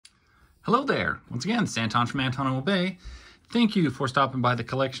Hello there. Once again, Santon from Anton Will Bay. Thank you for stopping by the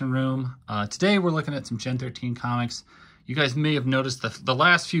collection room. Today we're looking at some Gen 13 comics. You guys may have noticed the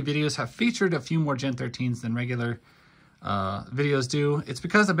last few videos have featured a few more Gen 13s than regular videos do. It's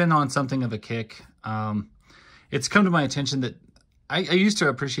because I've been on something of a kick. It's come to my attention that I used to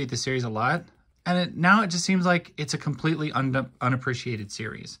appreciate the series a lot, and now it just seems like it's a completely unappreciated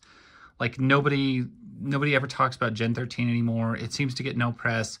series. Like nobody ever talks about Gen 13 anymore. It seems to get no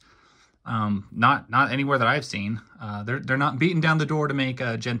press. Not anywhere that I've seen. They're not beating down the door to make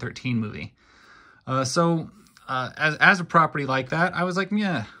a Gen 13 movie. As a property like that, I was like,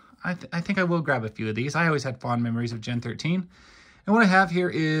 yeah, I think I will grab a few of these. I always had fond memories of Gen 13. And what I have here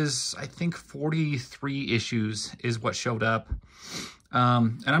is, I think 43 issues is what showed up.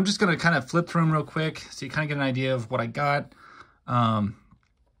 And I'm just going to kind of flip through them real quick so you kind of get an idea of what I got.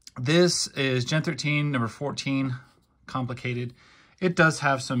 This is Gen 13, number 14, Complicated. It does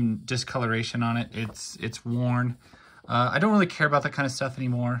have some discoloration on it. It's worn. I don't really care about that kind of stuff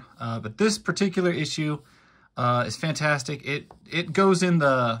anymore. But this particular issue is fantastic. It goes in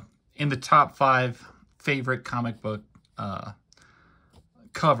the top 5 favorite comic book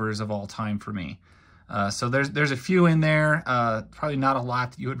covers of all time for me. So there's a few in there. Probably not a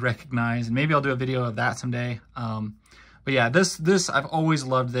lot that you would recognize, and maybe I'll do a video of that someday. But yeah, this I've always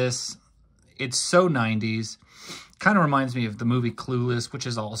loved this. It's so 90s. Kind of reminds me of the movie Clueless, which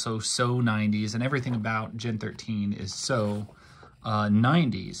is also so 90s, and everything about Gen 13 is so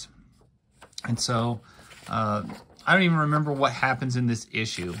 90s. And so I don't even remember what happens in this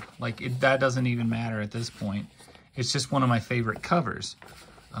issue. Like, that doesn't even matter at this point. It's just one of my favorite covers.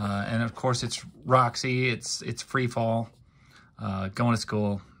 And of course, it's Roxy, it's Free Fall, going to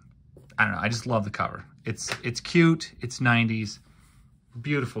school. I don't know, I just love the cover. It's cute, it's 90s,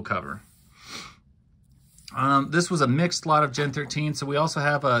 beautiful cover. This was a mixed lot of Gen 13, so we also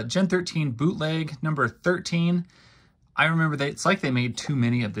have a Gen 13 bootleg, number 13. I remember it's like they made too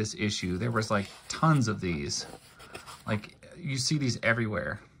many of this issue. There was like tons of these. Like, you see these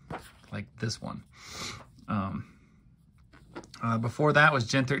everywhere, like this one. Before that was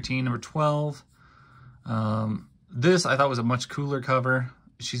Gen 13, number 12. This I thought was a much cooler cover.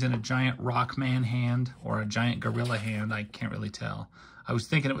 She's in a giant Rockman hand, or a giant gorilla hand. I can't really tell. I was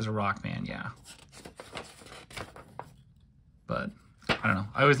thinking it was a Rockman, yeah. But I don't know.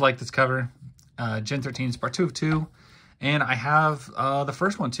 I always like this cover. Gen 13 is part 2 of 2. And I have the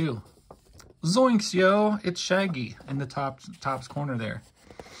first one too. Zoinks, yo! It's Shaggy in the top's corner there.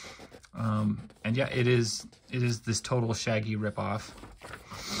 And yeah, it is this total Shaggy ripoff.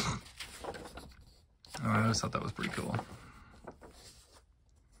 I always thought that was pretty cool.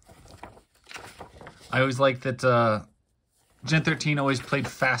 I always liked that Gen 13 always played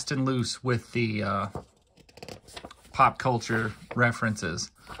fast and loose with the pop culture references.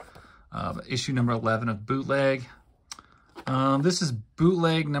 Issue number 11 of Bootleg. This is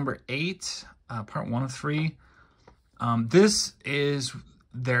Bootleg number 8, part 1 of 3. This is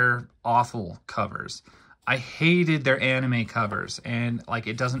their awful covers. I hated their anime covers, and like,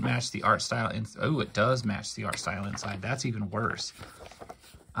 it doesn't match the art style. Oh, it does match the art style inside. That's even worse.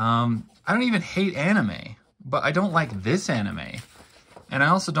 I don't even hate anime, but I don't like this anime. And I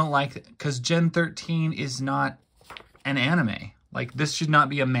also don't like it because Gen 13 is not an anime. Like, this should not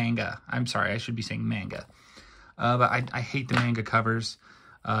be a manga. I'm sorry, I should be saying manga. But I hate the manga covers.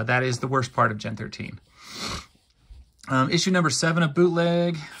 That is the worst part of Gen 13. Issue number 7 of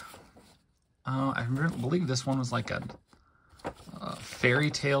Bootleg. I believe this one was like a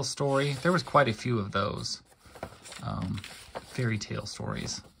fairy tale story. There was quite a few of those. Fairy tale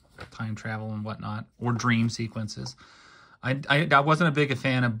stories. Time travel and whatnot. Or dream sequences. I wasn't a big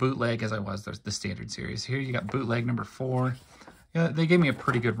fan of Bootleg as I was the standard series. Here you got Bootleg number 4. Yeah, they gave me a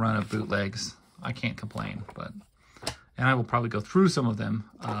pretty good run of bootlegs. I can't complain, and I will probably go through some of them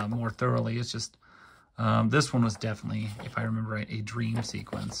more thoroughly. It's just this one was definitely, if I remember right, a dream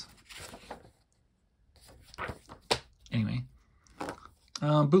sequence. Anyway,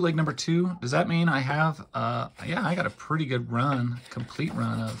 Bootleg number 2. Does that mean I have? Yeah, I got a pretty good run, complete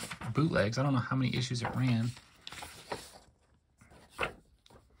run of bootlegs. I don't know how many issues it ran.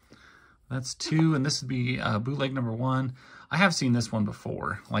 That's 2, and this would be Bootleg number 1. I have seen this one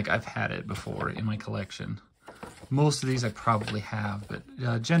before. Like, I've had it before in my collection. Most of these I probably have,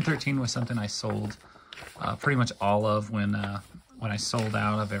 but Gen 13 was something I sold pretty much all of when I sold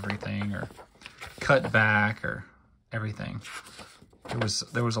out of everything or cut back or everything.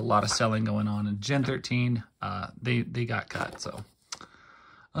 There was a lot of selling going on, and Gen 13 they got cut. So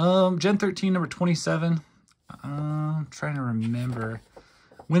Gen 13 number 27. I'm trying to remember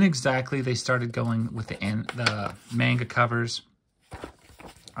when exactly they started going with the manga covers.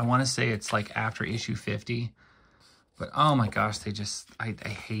 I want to say it's like after issue 50. But oh my gosh, I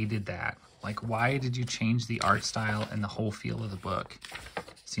hated that. Like, why did you change the art style and the whole feel of the book?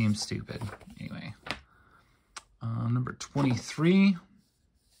 Seems stupid. Anyway. Number 23.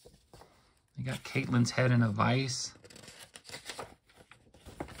 You got Caitlin's head in a vice.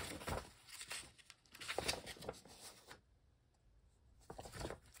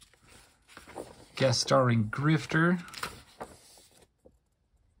 Guest starring Grifter.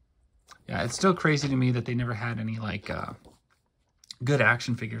 Yeah, it's still crazy to me that they never had any, like, good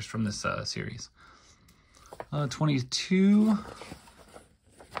action figures from this series. 22.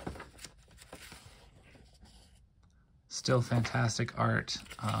 Still fantastic art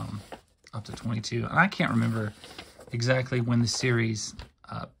up to 22. And I can't remember exactly when the series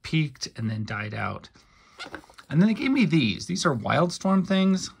peaked and then died out. And then they gave me these. These are Wildstorm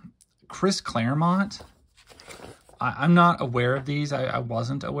things. Chris Claremont. I'm not aware of these. I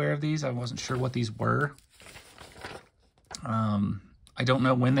wasn't aware of these. I wasn't sure what these were. I don't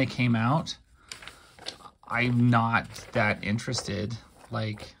know when they came out. I'm not that interested.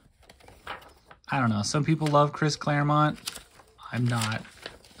 Like, I don't know. Some people love Chris Claremont. I'm not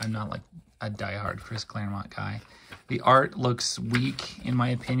like a diehard Chris Claremont guy. The art looks weak, in my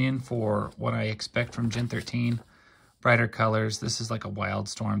opinion, for what I expect from Gen 13. Brighter colors. This is like a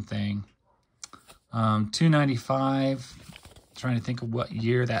Wildstorm thing. $2.95. Trying to think of what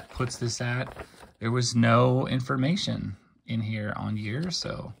year that puts this at. There was no information in here on year,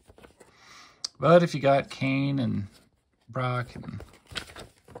 so. But if you got Kane and Brock and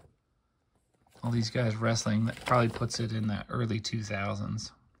all these guys wrestling, that probably puts it in the early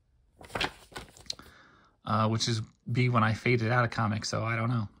 2000s. Which is when I faded out of comics, so I don't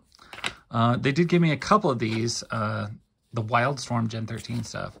know. They did give me a couple of these, the Wildstorm Gen 13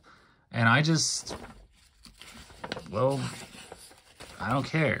 stuff. And I just, well, I don't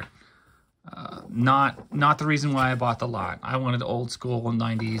care. Not the reason why I bought the lot. I wanted old school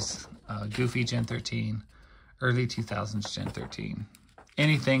 90s, goofy Gen 13, early 2000s Gen 13.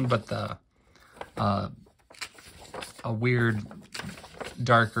 Anything but the, a weird,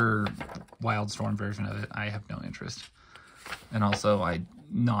 darker Wildstorm version of it, I have no interest. And also, I'm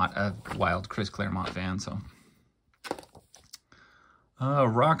not a wild Chris Claremont fan, so.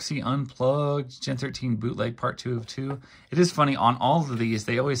 Roxy Unplugged, Gen 13 Bootleg Part 2 of 2. It is funny, on all of these,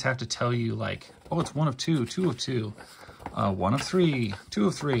 they always have to tell you, like, oh, it's 1 of 2, 2 of 2, 1 of 3, 2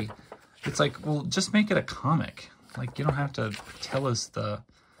 of 3. It's like, well, just make it a comic. Like, you don't have to tell us the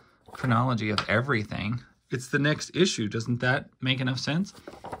chronology of everything. It's the next issue. Doesn't that make enough sense?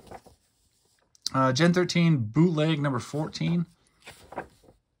 Gen 13 Bootleg number 14.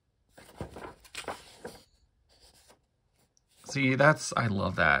 See, I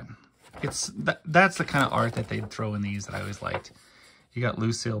love that. That's the kind of art that they'd throw in these that I always liked. You got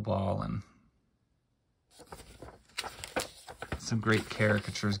Lucille Ball and some great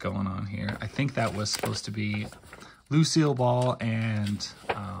caricatures going on here. I think that was supposed to be Lucille Ball and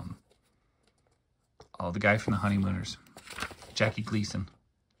the guy from the Honeymooners, Jackie Gleason.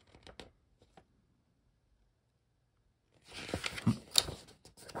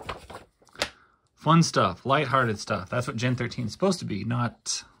 Fun stuff, lighthearted stuff. That's what Gen 13 is supposed to be,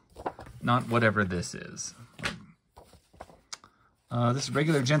 not whatever this is. This is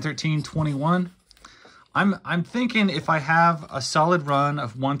regular Gen 13 21. I'm thinking if I have a solid run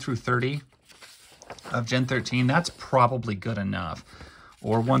of 1 through 30 of Gen 13, that's probably good enough.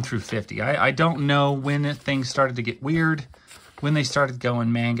 Or 1 through 50. I don't know when things started to get weird, when they started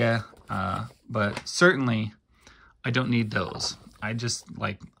going manga, but certainly I don't need those. I just,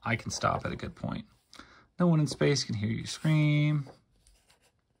 like, I can stop at a good point. No one in space can hear you scream.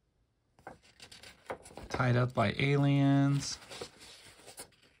 Tied up by aliens.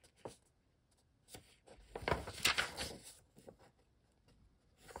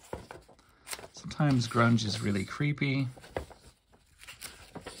 Sometimes grunge is really creepy.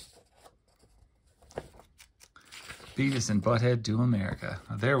 Beavis and Butthead Do America.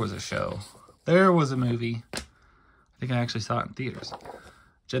 Now, there was a show. There was a movie. I think I actually saw it in theaters.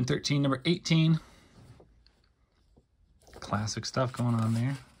 Gen 13 number 18. Classic stuff going on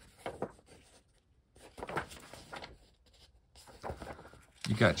there.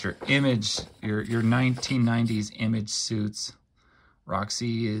 You got your Image, your 1990s Image suits.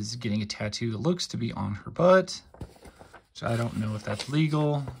 Roxy is getting a tattoo that looks to be on her butt, which I don't know if that's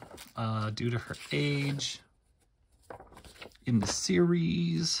legal due to her age in the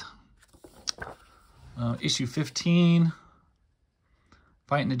series. Issue 15,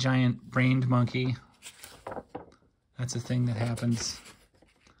 fighting a giant brained monkey. That's a thing that happens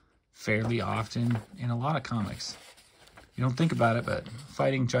fairly often in a lot of comics. You don't think about it, but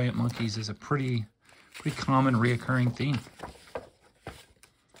fighting giant monkeys is a pretty common reoccurring theme.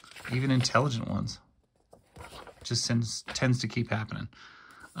 Even intelligent ones. Just tends to keep happening.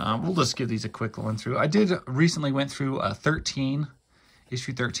 We'll just give these a quick run through. I did recently went through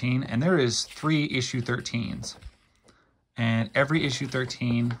issue 13, and there is 3 issue 13s. And every issue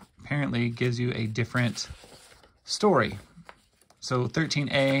 13 apparently gives you a different story. So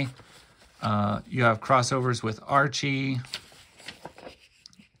 13A, you have crossovers with Archie,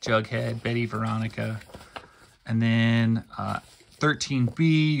 Jughead, Betty, Veronica. And then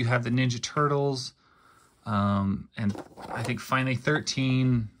 13B, you have the Ninja Turtles. And I think finally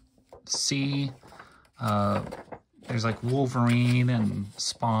 13C, there's like Wolverine and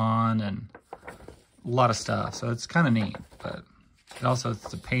Spawn and a lot of stuff. So it's kind of neat, but it also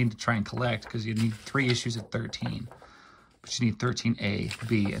it's a pain to try and collect because you need 3 issues of 13, but you need 13A,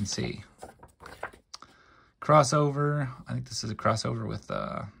 B, and C. Crossover, I think this is a crossover with,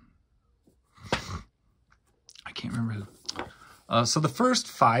 I can't remember who. So the first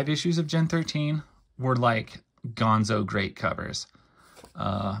 5 issues of Gen 13 were like gonzo great covers.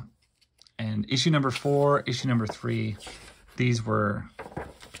 And issue number 4, issue number 3, these were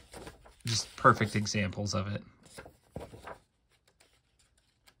just perfect examples of it.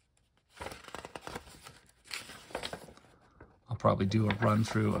 I'll probably do a run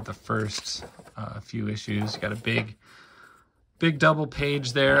through of the first few issues. You got a big double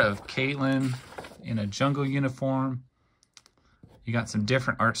page there of Caitlin in a jungle uniform. You got some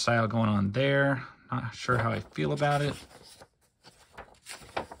different art style going on there. Not sure how I feel about it.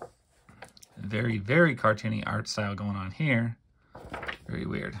 Very, very cartoony art style going on here. Very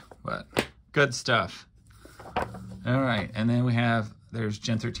weird, but good stuff. All right, and then we have, there's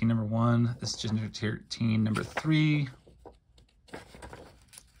Gen 13 number 1. This is Gen 13 number 3.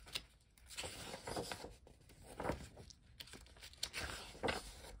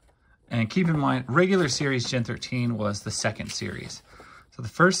 And keep in mind, regular series Gen 13 was the second series. So the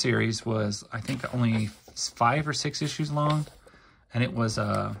first series was, I think, only 5 or 6 issues long. And it was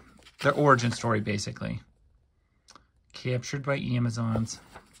their origin story, basically. Captured by Amazons.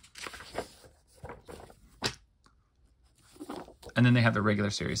 And then they have the regular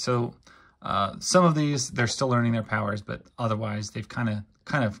series. So some of these, they're still learning their powers, but otherwise they've kind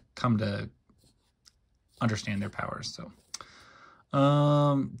of come to understand their powers. So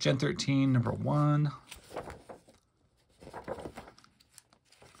Gen 13 number 1.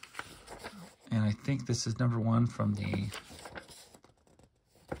 And I think this is number 1 from the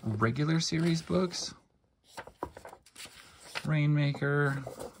regular series books. Rainmaker,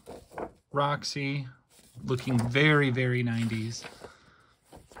 Roxy, looking very, very 90s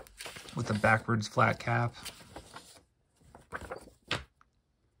with a backwards flat cap.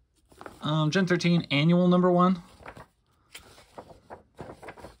 Gen 13 annual number 1.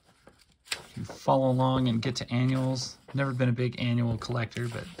 If you follow along and get to annuals, never been a big annual collector,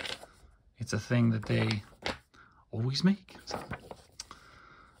 but it's a thing that they always make. So.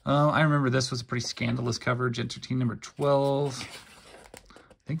 I remember this was a pretty scandalous cover, Gen 13 number 12. I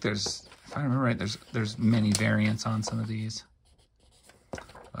think there's, if I remember right, there's many variants on some of these.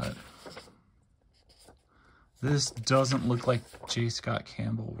 But this doesn't look like J. Scott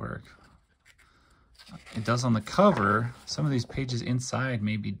Campbell work. It does on the cover. Some of these pages inside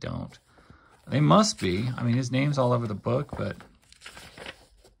maybe don't. They must be. I mean, his name's all over the book, but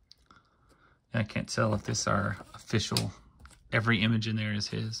I can't tell if this are official. Every image in there is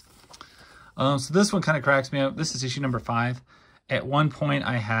his. So this one kind of cracks me up. This is issue number 5. At one point,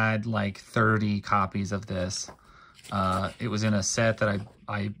 I had like 30 copies of this. It was in a set that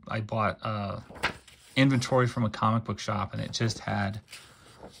I bought inventory from a comic book shop, and it just had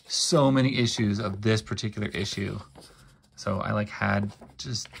so many issues of this particular issue. So I like had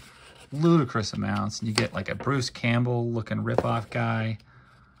just ludicrous amounts. And you get like a Bruce Campbell looking ripoff guy.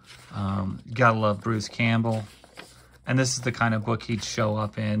 You gotta love Bruce Campbell. And this is the kind of book he'd show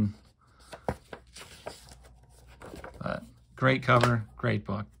up in. But great cover, great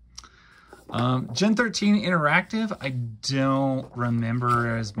book. Gen 13 Interactive, I don't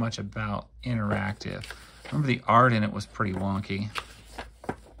remember as much about Interactive. I remember the art in it was pretty wonky.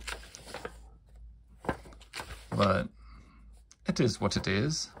 But it is what it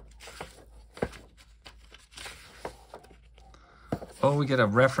is. Oh, we get a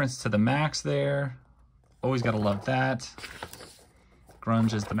reference to the Max there. Always gotta love that.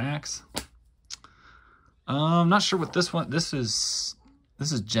 Grunge is the Max. I'm not sure what this one. This is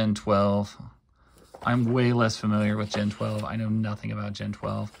Gen 12. I'm way less familiar with Gen 12. I know nothing about Gen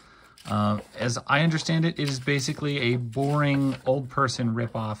 12. As I understand it, it is basically a boring old person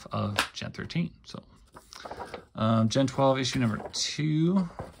ripoff of Gen 13. So Gen 12 issue number 2.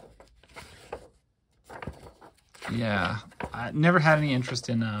 Yeah, I never had any interest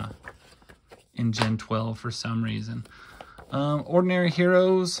in Gen 12 for some reason. Ordinary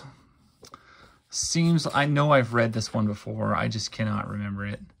Heroes. Seems, I know I've read this one before. I just cannot remember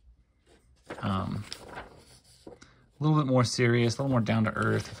it. A little bit more serious, a little more down to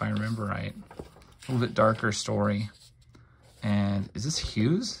earth, if I remember right. A little bit darker story. And is this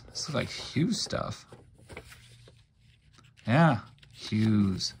Hughes? This looks like Hughes stuff. Yeah,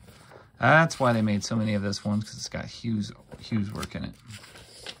 Hughes. That's why they made so many of this one, because it's got Hughes work in it.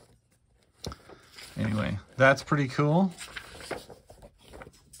 Anyway, that's pretty cool.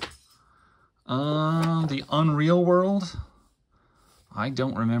 The Unreal World. I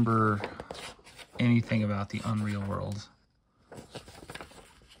don't remember anything about the Unreal World.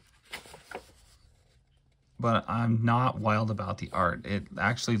 But I'm not wild about the art. It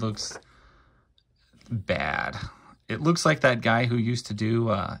actually looks bad. It looks like that guy who used to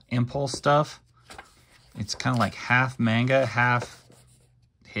do Impulse stuff. It's kind of like half manga, half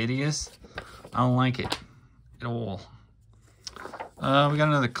hideous. I don't like it at all. We got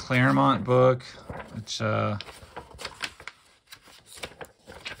another Claremont book, which,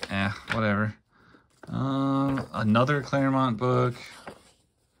 whatever. Another Claremont book.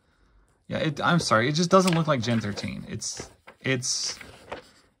 Yeah, I'm sorry, it just doesn't look like Gen 13. It's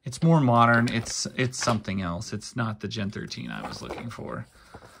more modern. It's something else. It's not the Gen 13 I was looking for.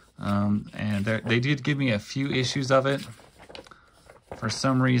 And they did give me a few issues of it. For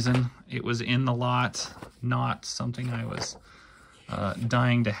some reason, it was in the lot, not something I was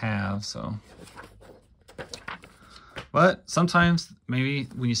dying to have. So, but sometimes maybe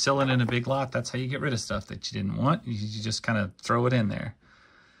when you sell it in a big lot, that's how you get rid of stuff that you didn't want. You just kind of throw it in there.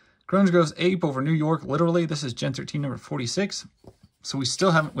 Grunge Grows Ape over New York. Literally, this is Gen 13 number 46. So we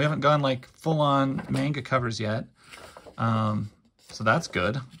haven't gone like full on manga covers yet. So that's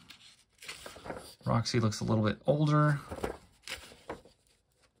good. Roxy looks a little bit older.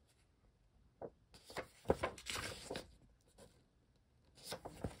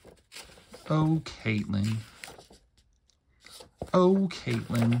 Oh, Caitlin. Oh,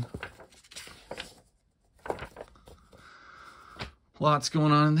 Caitlin. Lots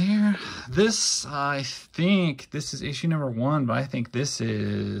going on in there. This, I think, this is issue number 1, but I think this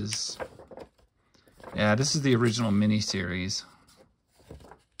is... Yeah, this is the original miniseries.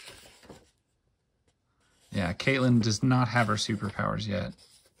 Yeah, Caitlin does not have her superpowers yet.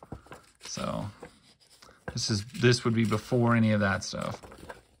 So, this would be before any of that stuff.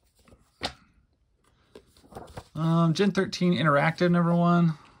 Gen 13 Interactive number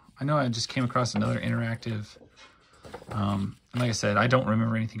 1. I know I just came across another Interactive. And like I said, I don't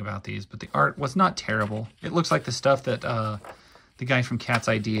remember anything about these, but the art was not terrible. It looks like the stuff that the guy from Cat's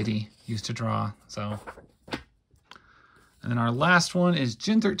Eye Deity used to draw. So, and then our last one is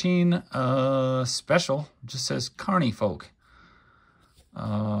Gen 13 Special. It just says Carny Folk.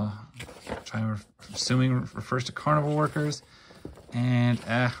 Assuming refers to carnival workers, and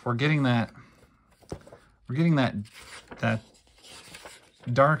we're getting that. We're getting that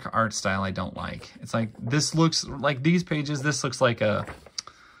dark art style I don't like. It's like, this looks like these pages, this looks like a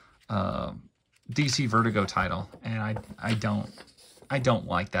DC Vertigo title, and I don't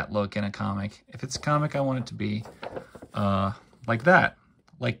like that look in a comic. If it's a comic, I want it to be like that,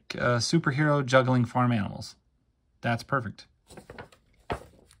 like superhero juggling farm animals. That's perfect.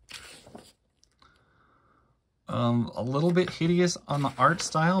 A little bit hideous on the art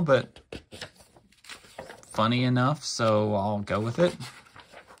style, but funny enough, so I'll go with it.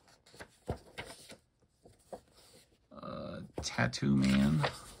 Tattoo Man.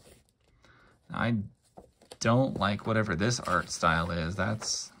 I don't like whatever this art style is.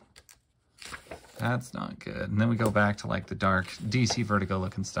 That's not good. And then we go back to like the dark DC Vertigo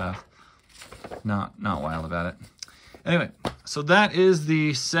looking stuff. Not wild about it. Anyway, so that is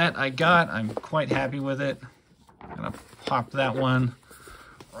the set I got. I'm quite happy with it. I'm gonna pop that one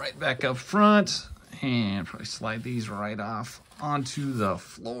right back up front and probably slide these right off onto the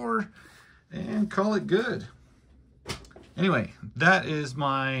floor and call it good. Anyway, that is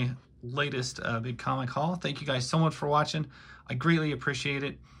my latest big comic haul. Thank you guys so much for watching. I greatly appreciate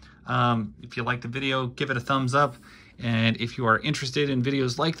it. If you like the video, give it a thumbs up. And if you are interested in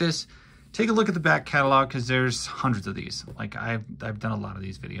videos like this, take a look at the back catalog, because there's hundreds of these. Like I've done a lot of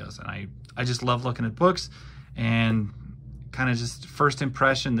these videos, and I just love looking at books and kind of just first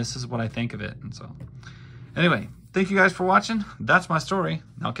impression, this is what I think of it. And so anyway, thank you guys for watching. That's my story.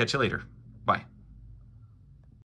 I'll catch you later.